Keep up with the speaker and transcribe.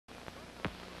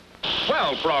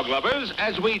Well, frog lovers,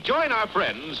 as we join our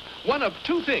friends, one of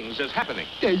two things is happening.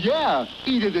 Yeah,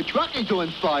 either the truck is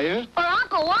on fire... Or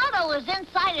Uncle Waldo is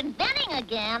inside inventing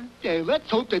again. let's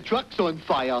hope the truck's on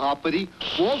fire, Hoppity.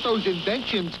 Waldo's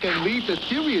inventions can lead to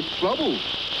serious trouble.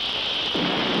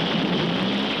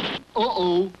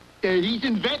 Uh-oh. He's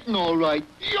inventing all right.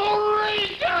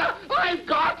 Eureka! I've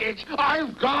got it!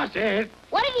 I've got it!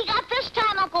 What have you got this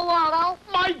time, Uncle Waldo?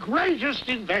 My greatest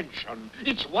invention.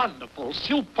 It's wonderful,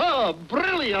 superb,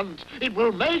 brilliant. It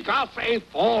will make us a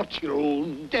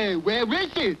fortune. Where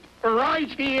is it? Right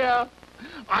here.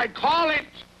 I call it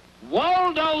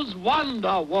Waldo's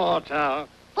Wonder Water.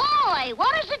 Boy,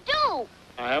 what does it do?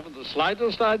 I haven't the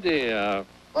slightest idea.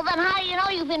 Well, then how do you know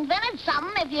you've invented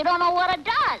something if you don't know what it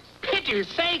does? Pity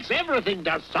sakes, everything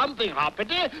does something,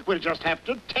 Hoppity. We'll just have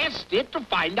to test it to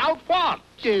find out what.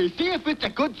 See if it's a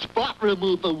good spot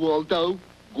remover, Waldo.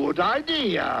 Good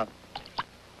idea.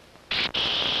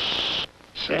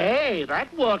 Say,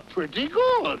 that worked pretty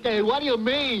good. What do you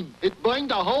mean? It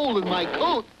burned a hole in my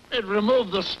coat. It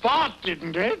removed the spot,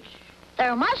 didn't it?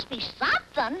 There must be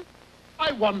something.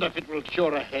 I wonder if it will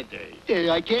cure a headache.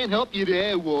 I can't help you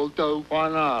there, Waldo. Why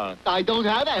not? I don't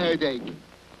have a headache.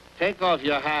 Take off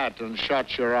your hat and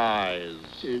shut your eyes.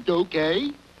 Okay.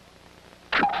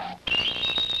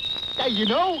 You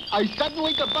know, I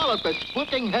suddenly developed a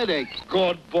splitting headache.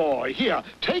 Good boy. Here,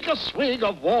 take a swig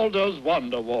of Waldo's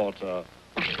Wonder Water.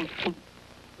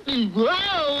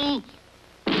 Well...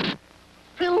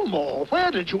 Fillmore,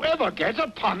 where did you ever get a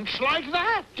punch like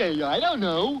that? I don't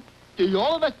know.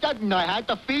 All of a sudden, I had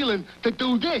the feeling to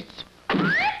do this.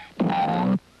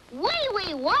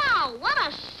 Wee, wow, what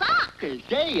a suck.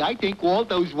 I think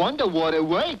Waldo's Wonder Water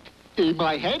worked.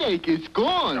 My headache is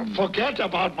gone. Forget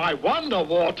about my Wonder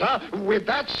Water. With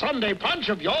that Sunday punch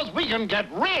of yours, we can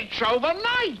get rich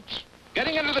overnight.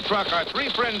 Getting into the truck, our three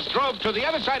friends drove to the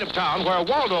other side of town where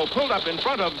Waldo pulled up in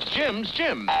front of Jim's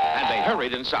gym, and they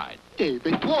hurried inside.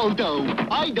 David, Waldo,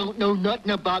 I don't know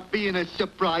nothing about being a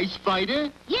surprise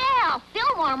fighter. Yeah,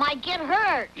 Fillmore might get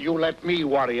hurt. You let me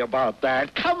worry about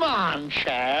that. Come on,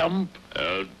 champ.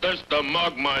 That's the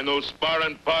mug, my new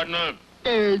sparring partner.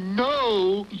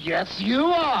 No. Yes, you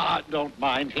are. Don't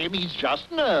mind him. He's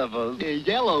just nervous.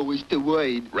 Yellow is the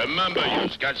word. Remember, you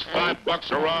got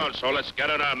 $5 around, so let's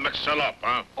get in and mix it up,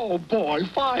 huh? Oh, boy,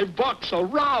 $5 a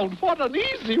round. What an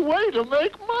easy way to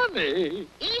make money.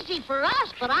 Easy for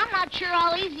us, but I'm not sure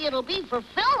how easy it'll be for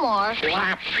Fillmore.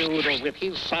 Slapdoodle with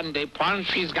his Sunday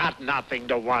punch. He's got nothing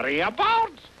to worry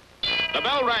about. The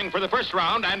bell rang for the first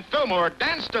round, and Fillmore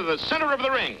danced to the center of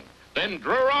the ring. Then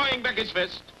drawing back his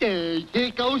fist.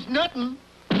 Here goes nothing.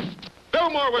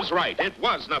 Fillmore was right. It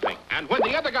was nothing. And when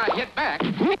the other guy hit back...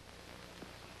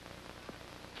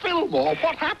 Fillmore,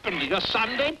 what happened to your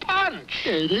Sunday punch?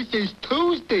 This is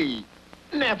Tuesday.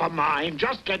 Never mind.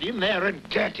 Just get in there and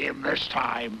get him this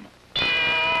time.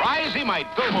 Try as he might,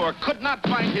 Fillmore could not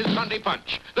find his Sunday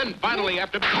punch. Then finally,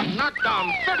 after being knocked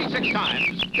down 36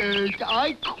 times...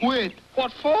 I quit.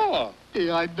 What for?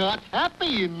 I'm not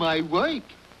happy in my work.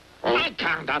 I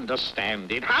can't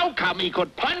understand it. How come he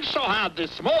could punch so hard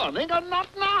this morning and not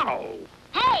now?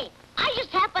 Hey, I just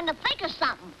happened to think of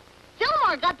something.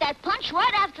 Fillmore got that punch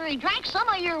right after he drank some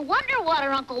of your Wonder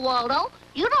Water, Uncle Waldo.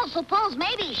 You don't suppose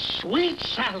maybe... Sweet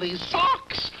Sally's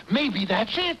socks. Maybe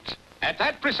that's it. At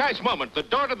that precise moment, the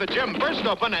door to the gym burst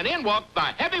open, and in walked the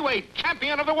heavyweight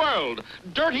champion of the world,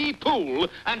 Dirty Pool,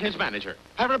 and his manager.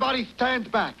 Everybody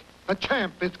stand back. A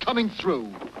champ is coming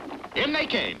through. In they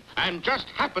came, and just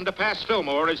happened to pass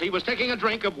Fillmore as he was taking a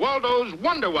drink of Waldo's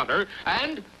Wonder Water,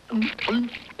 and...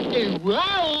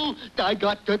 Well, I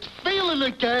got that feeling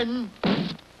again.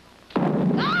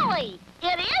 Golly,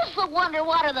 it is the Wonder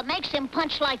Water that makes him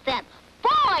punch like that.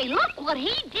 Boy, look what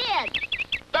he did.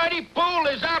 Dirty Pool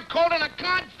is out cold in a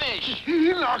codfish. He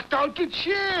knocked out the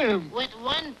champ. With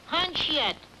one punch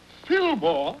yet.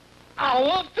 Fillmore?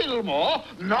 Our Fillmore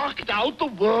knocked out the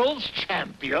world's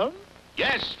champion?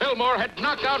 Yes, Fillmore had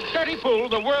knocked out Dirty Pool,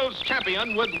 the world's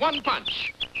champion, with one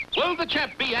punch. Will the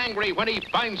champ be angry when he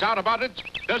finds out about it?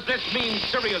 Does this mean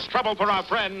serious trouble for our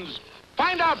friends?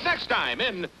 Find out next time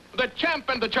in The Champ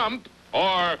and the Chump,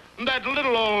 or That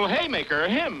Little Old Haymaker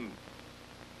Him.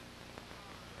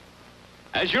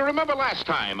 As you remember last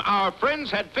time, our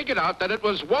friends had figured out that it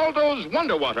was Waldo's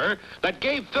Wonder Water that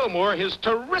gave Fillmore his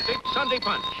terrific Sunday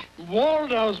punch.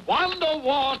 Waldo's Wonder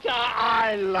Water,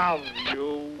 I love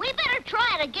you. We better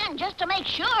try it again just to make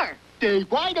sure.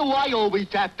 Why do I always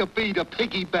have to be the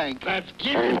piggy bank? That's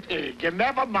guinea pig, and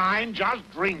never mind, just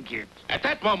drink it. At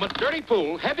that moment, Dirty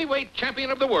Pool, heavyweight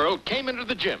champion of the world, came into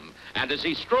the gym. And as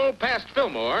he strolled past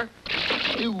Fillmore...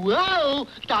 Well,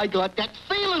 I got that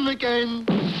feeling again.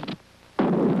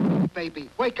 baby.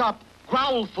 Wake up.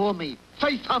 Growl for me.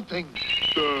 Say something.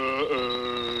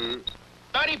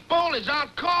 Dirty Pool is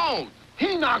out cold.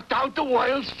 He knocked out the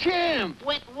world's champ.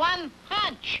 With one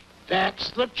punch.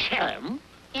 That's the champ?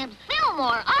 And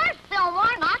Fillmore, our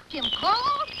Fillmore knocked him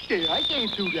cold. Hey, I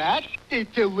can't do that.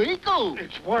 It's illegal.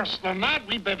 It's worse than that.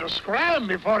 We better scram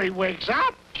before he wakes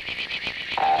up.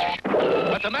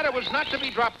 But the matter was not to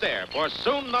be dropped there, for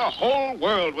soon the whole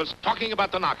world was talking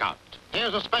about the knockout.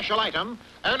 Here's a special item.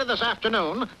 Early this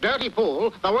afternoon, Dirty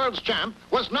Pool, the world's champ,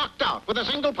 was knocked out with a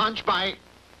single punch by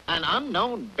an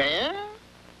unknown bear?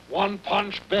 One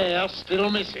punch bear still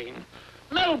missing.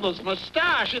 Melba's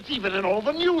mustache, it's even in all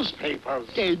the newspapers.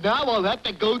 Hey, now I'll have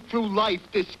to go through life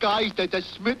disguised as a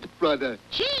Smith brother.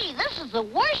 Gee, this is the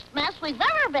worst mess we've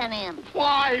ever been in.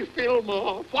 Why,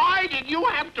 Fillmore? Why did you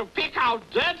have to pick out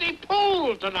Dirty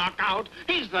Pool to knock out?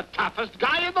 He's the toughest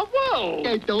guy in the world.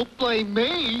 Hey, don't blame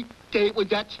me. Hey, it was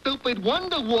that stupid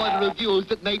Wonder Water of yours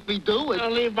that made me do it.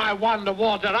 I'll leave my Wonder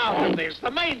Water out of this.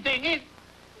 The main thing is...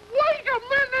 Wait a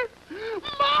minute!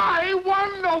 My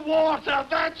Wonder Water,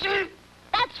 that's it!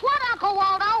 That's what, Uncle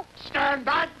Waldo? Stand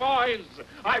back, boys.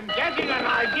 I'm getting an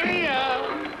idea.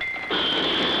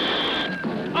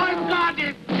 I've got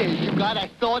it. Hey, you got a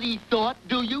thoughty thought,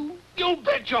 do you? You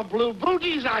bet your blue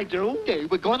booties I do. Hey,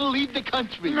 we're gonna leave the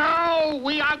country. No,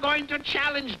 we are going to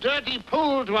challenge Dirty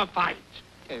Pool to a fight.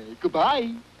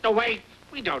 Goodbye. No, wait.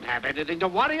 We don't have anything to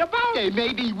worry about. Hey,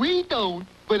 maybe we don't,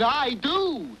 but I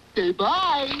do. Hey,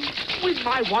 bye. With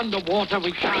my Wonder Water,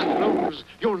 we can't lose.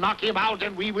 You'll knock him out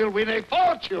and we will win a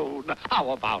fortune.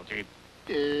 How about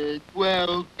it?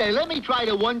 Well, let me try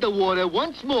the Wonder Water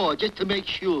once more, just to make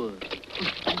sure.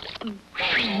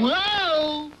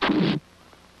 Whoa!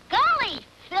 Golly,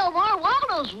 Fillmore,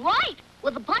 Waldo's right.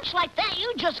 With a punch like that,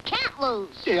 you just can't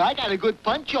lose. Hey, I got a good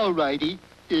punch, all righty.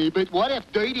 But what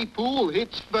if Dirty Pool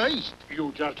hits first?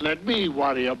 You just let me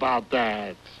worry about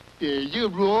that. You're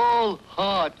all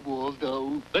hot,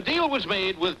 Waldo. The deal was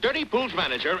made with Dirty Pool's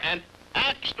manager and...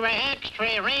 Extra,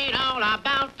 extra, read all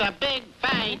about the big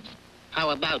fight. How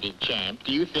about it, champ?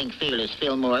 Do you think Fearless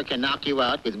Fillmore can knock you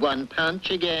out with one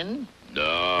punch again?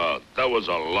 No, that was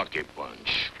a lucky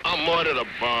punch. I'm more to the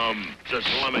bomb. Just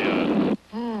let me...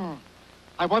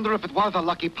 I wonder if it was a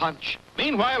lucky punch.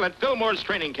 Meanwhile, at Fillmore's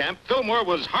training camp, Fillmore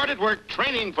was hard at work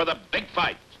training for the big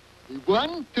fight.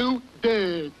 1, 2,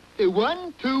 dead.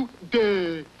 1, 2,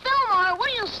 dead. Fillmore, what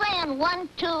are you saying 1,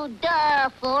 2, duh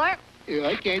for?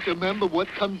 I can't remember what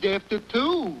comes after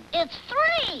 2. It's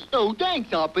 3. Oh,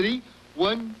 thanks, Hoppity.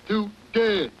 1, 2,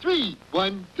 dead. 3.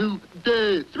 1, 2,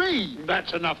 dead. 3.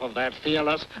 That's enough of that,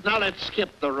 Fearless. Now let's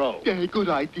skip the road. Good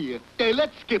idea.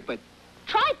 Let's skip it.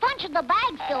 Try punching the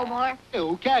bag, Fillmore.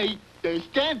 Okay.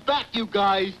 Stand back, you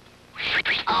guys.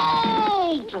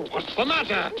 Oh! What's the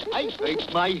matter? I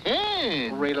break my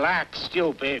hand. Relax,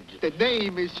 stupid. The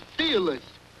name is Fearless.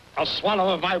 A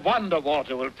swallow of my Wonder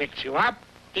Water will fix you up.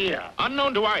 Here.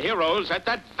 Unknown to our heroes, at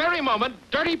that very moment,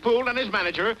 Dirty Pool and his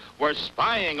manager were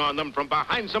spying on them from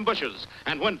behind some bushes.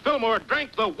 And when Fillmore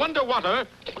drank the Wonder Water...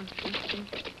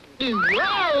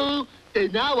 Wow!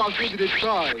 Now I'll give it a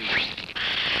try.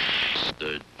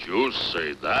 Did you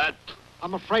say that?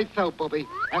 I'm afraid so, Bobby.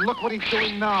 And look what he's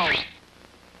doing now.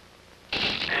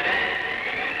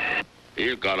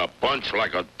 He's got a punch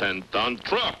like a 10-ton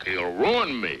truck. He'll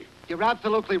ruin me. You're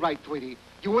absolutely right, Tweety.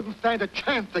 You wouldn't stand a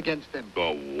chance against him.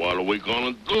 So what are we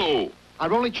gonna do?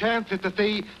 Our only chance is to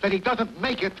see that he doesn't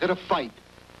make it to the fight.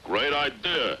 Great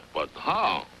idea, but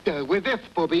how? With this,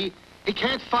 Bobby, he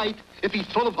can't fight if he's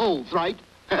full of holes, right?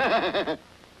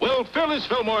 Will Fearless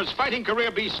Fillmore's fighting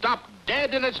career be stopped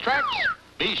dead in its tracks?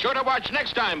 Be sure to watch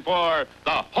next time for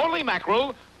The Holy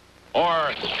Mackerel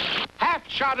or Half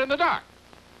Shot in the Dark.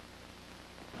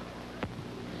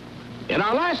 In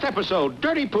our last episode,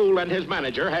 Dirty Pool and his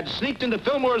manager had sneaked into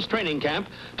Fillmore's training camp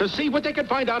to see what they could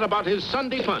find out about his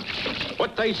Sunday punch.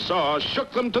 What they saw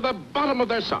shook them to the bottom of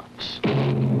their socks.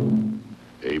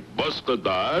 He busted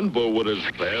the anvil with his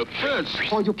bare fist.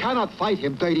 Oh, you cannot fight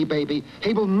him, Dirty Baby.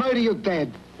 He will murder you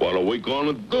dead. What are we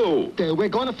gonna do? We're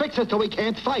gonna fix it so he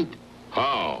can't fight.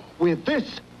 How? With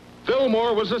this.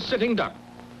 Fillmore was a sitting duck.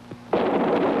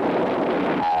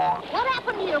 What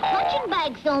happened to your punching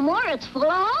bag, Fillmore? It's full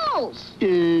of holes.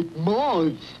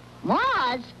 Moths.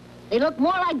 Moths? They look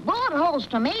more like bullet holes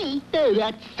to me.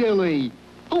 That's silly.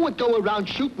 Who would go around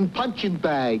shooting punching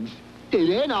bags?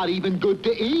 They're not even good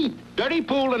to eat. Dirty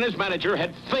Pool and his manager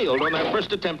had failed on their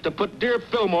first attempt to put dear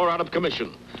Fillmore out of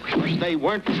commission. They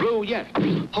weren't through yet.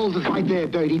 Hold it right there,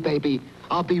 Dirty Baby.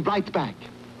 I'll be right back.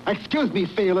 Excuse me,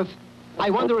 Fearless. I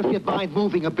wonder if you'd mind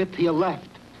moving a bit to your left.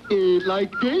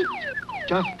 Like this?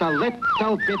 Just a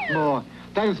little bit more.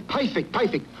 That is perfect,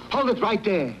 perfect. Hold it right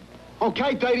there.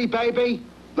 Okay, Dirty Baby?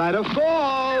 Let her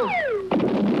fall.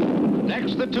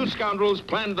 Next, the two scoundrels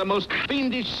planned the most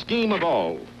fiendish scheme of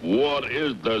all. What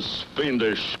is this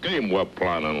fiendish scheme we're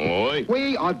planning, Louie?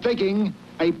 We are digging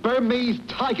a Burmese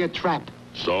tiger trap.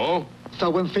 So? So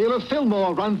when Fearless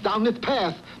Fillmore runs down this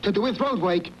path to do his road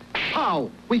wake, pow,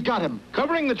 we got him.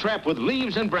 Covering the trap with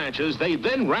leaves and branches, they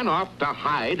then ran off to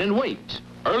hide and wait.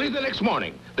 Early the next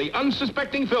morning, the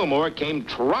unsuspecting Fillmore came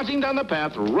trotting down the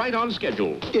path right on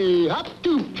schedule. Up,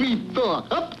 2, 3, 4.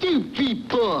 Up, 2, 3,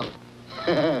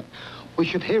 4. We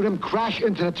should hear him crash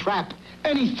into the trap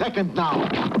any second now.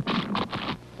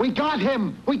 We got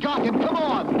him. We got him. Come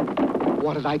on.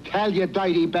 What did I tell you,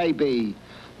 Dirty Baby?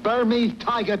 Burmese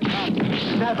tiger trap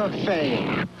never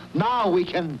fail. Now we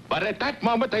can... But at that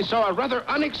moment, they saw a rather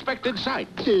unexpected sight.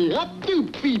 Up,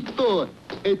 2, 3, 4.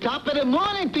 It's top of the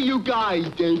morning to you guys.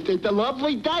 It's a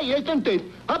lovely day, isn't it?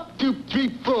 Up, 2, 3,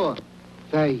 4.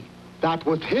 Say, that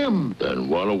was him. Then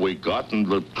what have we got in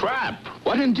the trap?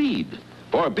 What indeed?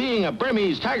 For being a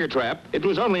Burmese tiger trap, it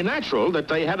was only natural that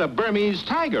they had a Burmese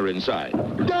tiger inside.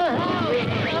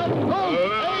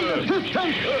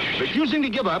 Refusing to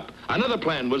give up, another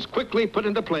plan was quickly put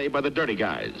into play by the dirty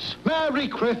guys. Merry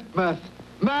Christmas.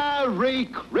 Merry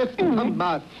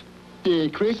Christmas.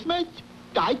 Christmas?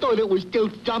 I thought it was still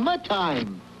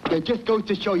summertime. It just goes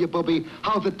to show you, Bubby,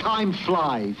 how the time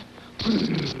flies.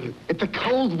 It's a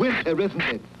cold winter, isn't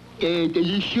it? Are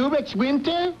you sure it's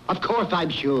winter? Of course I'm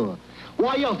sure.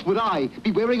 Why else would I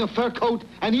be wearing a fur coat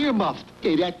and earmuffs?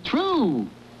 That's true.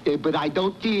 But I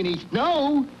don't see any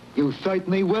snow. You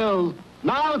certainly will.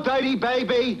 Now, Dirty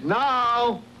Baby,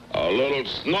 now. A little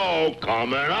snow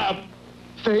coming up.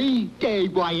 See?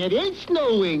 Why, it is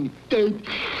snowing. But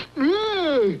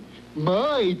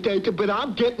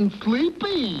I'm getting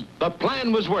sleepy. The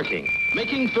plan was working,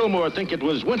 making Fillmore think it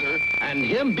was winter, and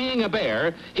him being a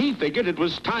bear, he figured it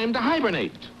was time to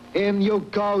hibernate. In you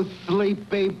go,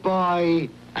 sleepy boy.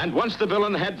 And once the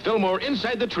villain had Fillmore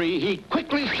inside the tree, he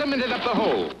quickly cemented up the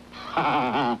hole.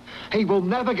 He will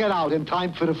never get out in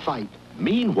time for the fight.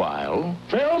 Meanwhile...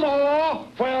 Fillmore,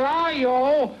 where are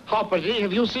you? Hoppity,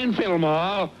 have you seen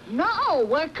Fillmore? No,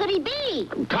 where could he be?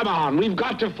 Come on, we've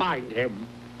got to find him.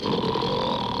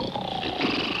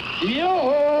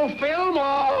 Yo,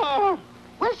 Fillmore!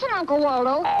 Listen, Uncle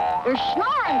Waldo, there's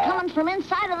snoring coming from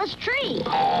inside of this tree.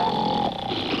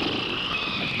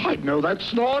 I'd know that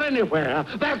snore anywhere.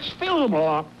 That's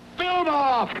Fillmore.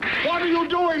 Fillmore, what are you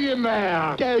doing in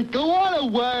there? Go on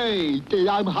away.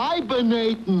 I'm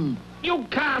hibernating. You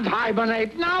can't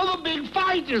hibernate. Now the big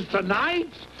fight is tonight.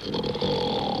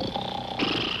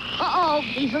 Uh-oh,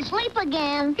 he's asleep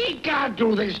again. He can't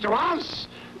do this to us.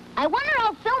 I wonder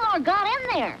how Fillmore got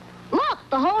in there. Look,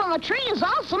 the hole in the tree is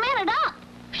all cemented up.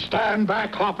 Stand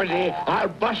back, Hoppity. I'll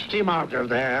bust him out of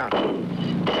there.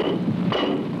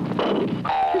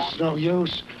 It's no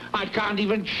use. I can't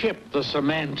even chip the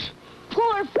cement.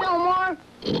 Poor Fillmore.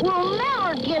 We'll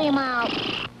never get him out.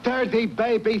 Dirty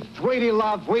Baby, sweetie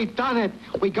love, we done it.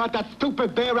 We got that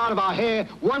stupid bear out of our hair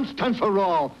once and for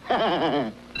all.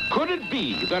 Could it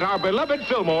be that our beloved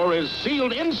Fillmore is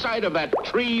sealed inside of that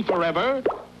tree forever?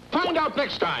 Find out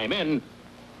next time in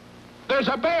There's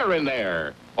a Bear in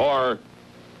There, or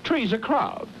Tree's a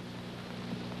Crowd.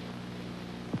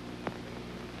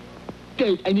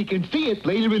 And you can see it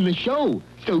later in the show,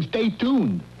 so stay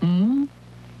tuned.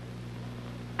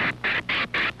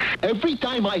 Every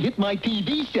time I hit my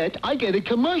TV set, I get a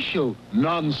commercial.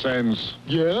 Nonsense.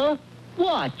 Yeah?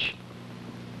 Watch.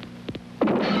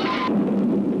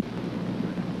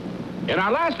 In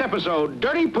our last episode,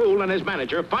 Dirty Pool and his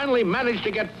manager finally managed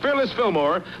to get Fearless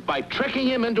Fillmore by tricking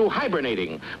him into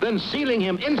hibernating, then sealing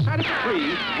him inside of the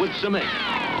tree with cement.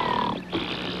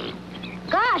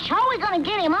 Gosh, how are we going to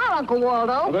get him out, Uncle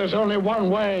Waldo? There's only one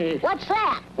way. What's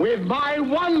that? With my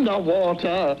wonder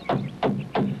water.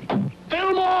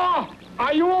 Fillmore,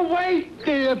 are you awake?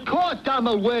 Of course I'm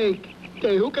awake.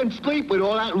 Who can sleep with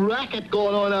all that racket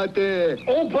going on out there?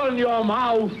 Open your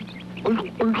mouth.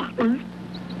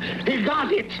 He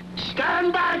got it.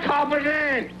 Stand back,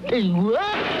 Hoppity.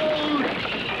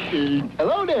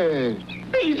 Hello there.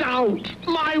 He's out.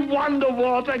 My wonder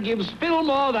water gives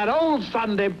Fillmore that old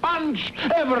Sunday punch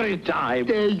every time.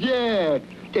 Yeah.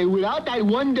 Without that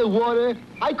wonder water,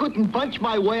 I couldn't punch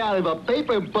my way out of a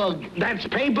paper bug. That's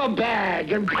paper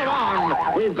bag. And come on,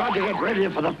 we've got to get ready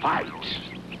for the fight.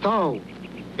 So,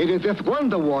 it is this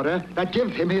wonder water that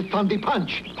gives him his Sunday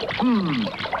punch.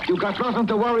 You got nothing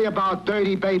to worry about,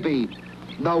 Dirty Baby.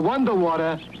 No wonder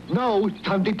water, no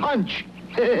Sunday punch.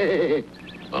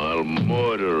 I'll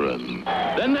murder him.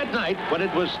 Then that night, when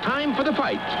it was time for the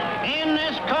fight, In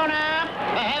this corner,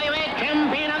 the heavyweight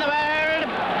champion of the world,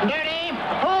 Dirty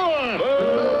Pool.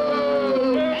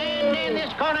 And in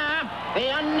this corner, the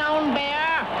unknown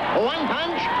bear, One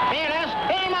Punch, Fearless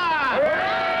Fillmore.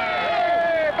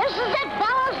 This is it,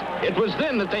 fellas. It was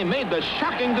then that they made the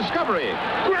shocking discovery.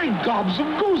 Great gobs of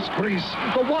goose grease.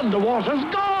 The Wonder Water's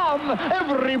gone.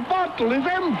 Every bottle is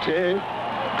empty.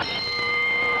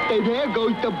 And there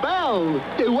goes the bell.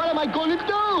 Then what am I going to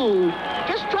do?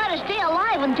 Just try to stay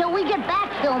alive until we get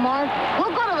back, Fillmore.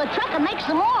 We'll go to the truck and make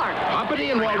some more.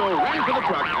 Hoppity and Waldo ran for the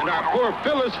truck, and our poor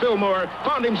Phyllis Fillmore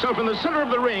found himself in the center of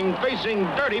the ring facing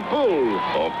Dirty Pool.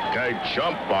 Okay,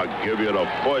 chump, I'll give you the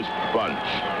first punch.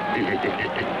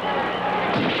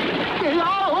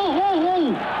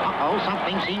 Uh-oh,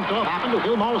 something seems to have happened to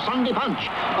Fillmore's Sunday punch.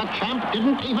 The champ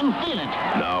didn't even feel it.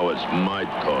 Now it's my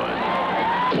turn.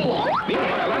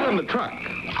 Meanwhile, out in the truck.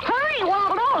 Hurry,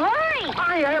 Waldo, hurry.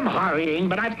 I am hurrying,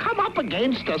 but I've come up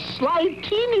against a slight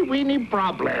teeny-weeny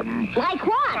problem. Like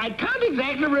what? I can't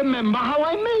exactly remember how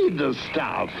I made the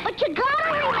stuff. But you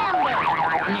gotta remember.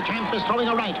 And the champ is throwing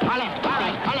a right, a left, a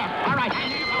right, a left, a right.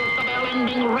 And there goes the bell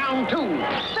ending round 2.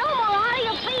 Fillmore, how do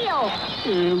you feel?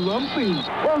 Lumpy.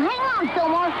 Well, hang on,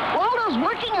 Fillmore. Waldo's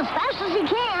working as fast as he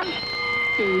can.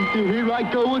 Here I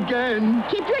go again.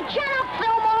 Keep your chin up,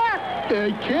 Fillmore.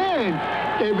 I can't.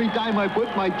 Every time I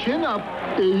put my chin up,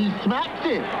 he smacks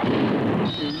it.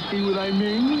 See what I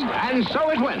mean? And so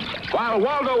it went. While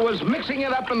Waldo was mixing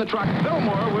it up in the truck,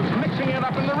 Fillmore was mixing it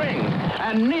up in the ring.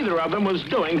 And neither of them was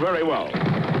doing very well.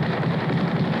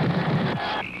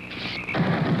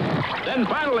 Then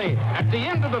finally, at the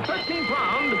end of the 13th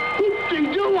round...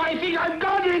 Whoop-de-doo, I think I've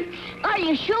got it. Are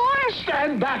you sure?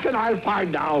 Stand back and I'll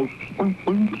find out.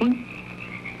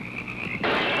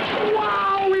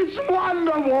 Wow, it's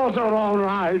Wonder Water, all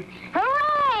right.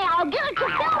 Hooray! I'll give it to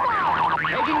Fillmore.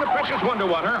 Taking the precious Wonder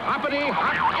Water, Hoppity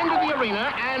hopped into the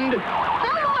arena and... Fillmore,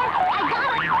 I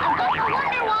got it. I've got the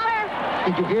Wonder Water.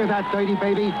 Did you hear that, Dirty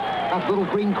Baby? That little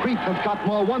green creep has got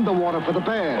more Wonder Water for the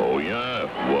bear. Oh, yeah?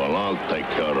 Well, I'll take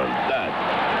care of that.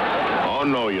 Oh,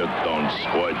 no, you don't,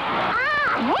 Squid.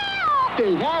 Ah, help!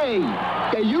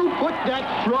 Hey, you put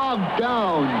that frog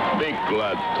down. Be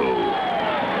glad to.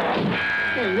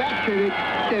 Hey, that's it.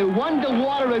 The Wonder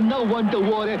Water and no Wonder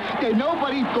Water. Then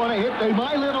nobody's gonna hit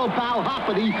my little pal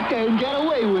Hoppity and get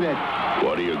away with it.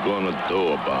 What are you gonna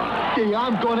do about it? See,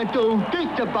 I'm gonna do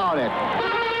this about it.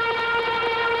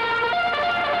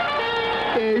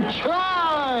 A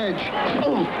charge!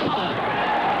 Oh,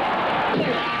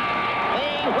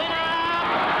 The winner,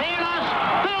 Fearless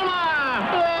Fillmore!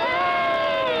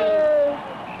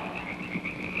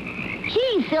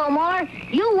 Gee, Fillmore,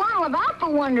 you won without the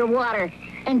Wonder Water.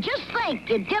 And just think,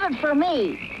 you did it for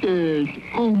me.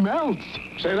 who melts?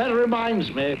 Say, that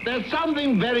reminds me. There's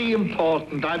something very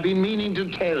important I've been meaning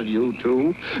to tell you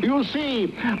two. You see,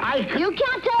 You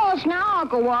can't tell us now,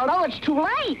 Uncle Waldo. It's too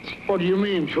late. What do you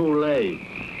mean, too late?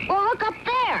 Well, look up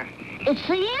there. It's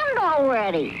the end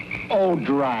already. Oh,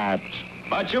 drat.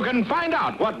 But you can find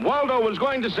out what Waldo was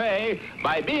going to say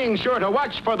by being sure to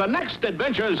watch for the next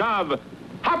adventures of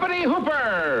Hoppity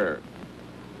Hooper.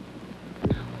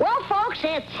 Well, folks,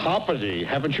 it's... Hoppity,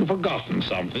 haven't you forgotten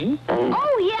something?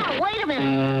 Oh, yeah, wait a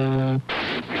minute.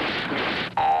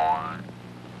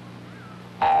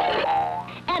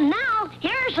 And now,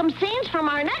 here are some scenes from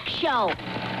our next show.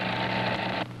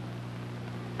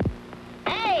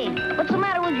 Hey, what's the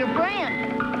matter with your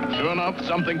friend? Sure enough,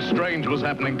 something strange was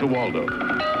happening to Waldo.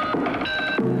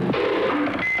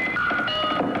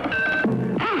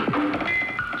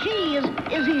 Gee,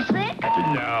 is he sick?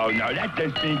 No, that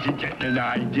just means you're getting an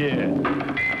idea.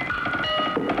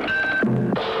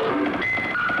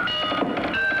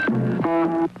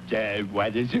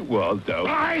 What is it, Waldo?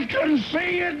 I can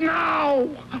see it now!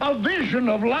 A vision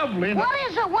of loveliness. What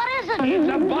is it? What is it? It's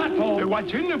a bottle.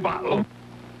 What's in the bottle?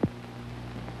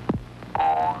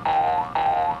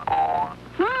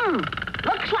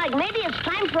 Looks like maybe it's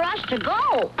time for us to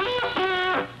go.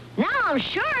 Now I'm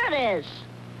sure it is.